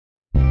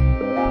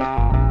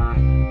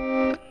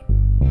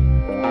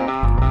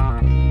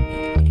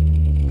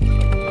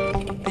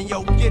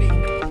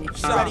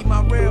You ready,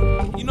 my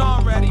real? You know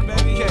I'm ready,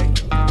 baby. Okay.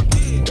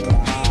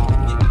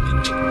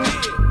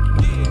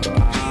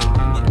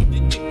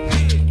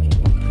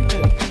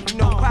 You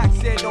know Pac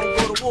said don't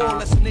go to war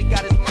unless a nigga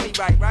got his money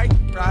right?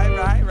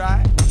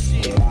 Right.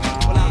 Shit.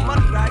 Well, our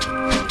money right.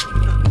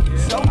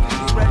 So,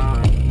 you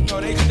ready? No,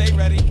 they stay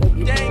ready.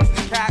 James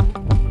is Cap.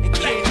 And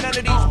can't none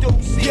of these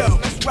dudes see us.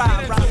 Let's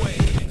ride, right?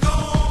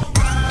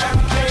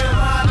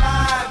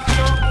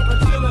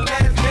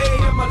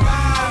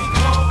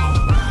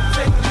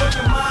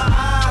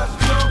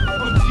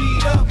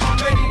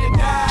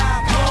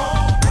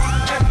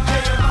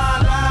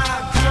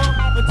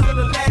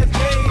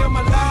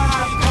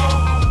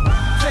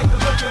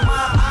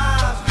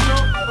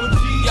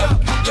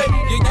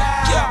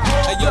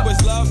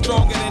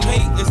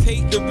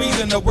 The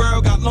reason the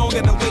world got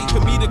longer to wait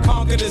for me to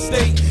conquer the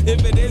state.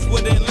 If it is,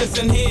 well then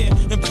listen here,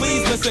 and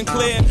please listen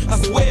clear. I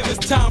swear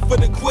it's time for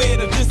the queer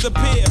to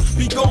disappear.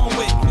 Be gone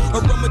with,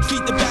 or I'ma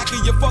treat the back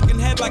of your fucking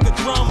head like a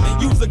drum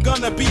and use a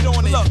gun to beat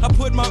on it. I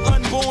put my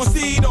unborn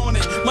seed on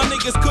it. My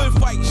niggas could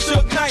fight,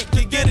 Shook Knight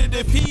could get it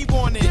if he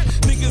wanted.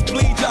 Niggas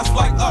bleed just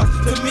like us,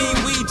 to me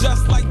we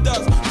just like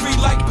dust. Free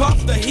like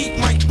puffs, the heat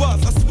might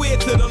bust. I swear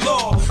to the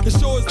law, the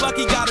show is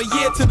lucky, got a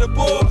year to the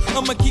ball.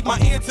 I'ma keep my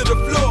ear to the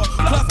floor,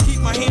 plus keep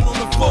my hand on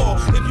the floor.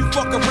 If you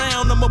fuck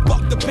around, I'ma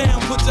buck the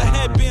pound, put your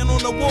headband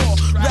on the wall.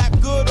 Rap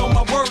good on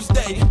my worst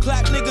day,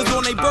 clap niggas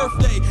on their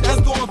birthday.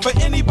 That's going for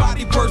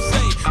anybody per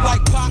se.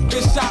 Like Pop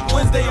get shot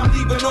Wednesday, I'm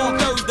leaving on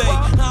Thursday.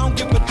 I don't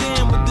give a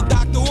damn what the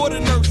doctor or the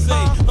nurse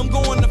say. I'm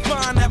going to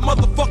find that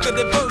motherfucker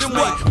that burst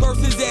me.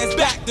 Burst his ass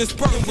back, this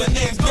person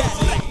is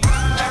dead.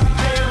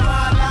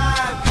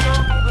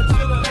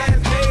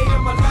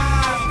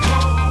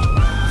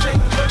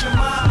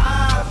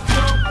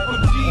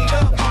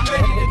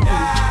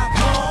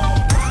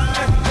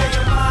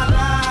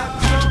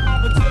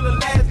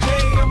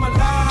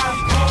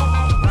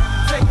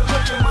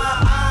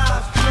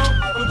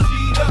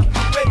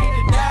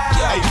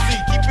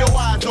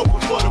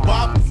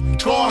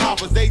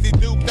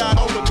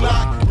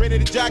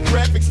 Jack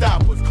traffic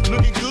stoppers,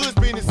 looking good,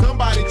 spending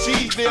somebody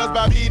cheese. Nails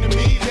by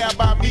Vietnamese, hair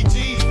by me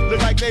cheese. Look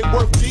like they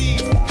worth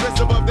G's, dress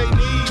above their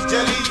knees.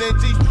 Jellies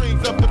and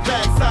G-strings up the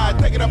backside,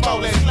 taking up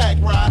all that slack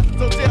ride.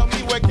 So tell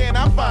me where can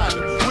I find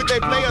them? With they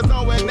players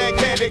on in that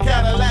candy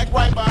Cadillac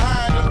right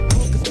behind them.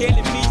 Cause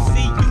telling me,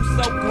 see you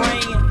so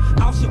grand.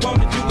 All she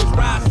wanna do is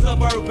ride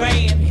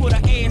suburban. Put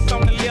her ass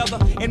on the leather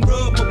and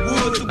rub her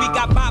wood. So we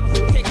got Bible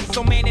protection,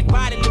 so man that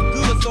body look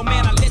good. So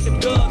man I let the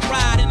blood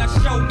ride and I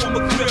show them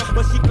a grip.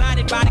 But she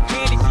blinded by the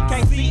candy, she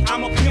can't see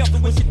I'm a pimp.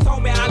 When she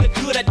told me I look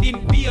good, I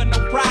didn't feel no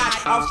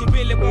pride. All she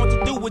really wanted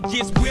to do was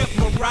just whip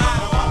my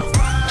ride.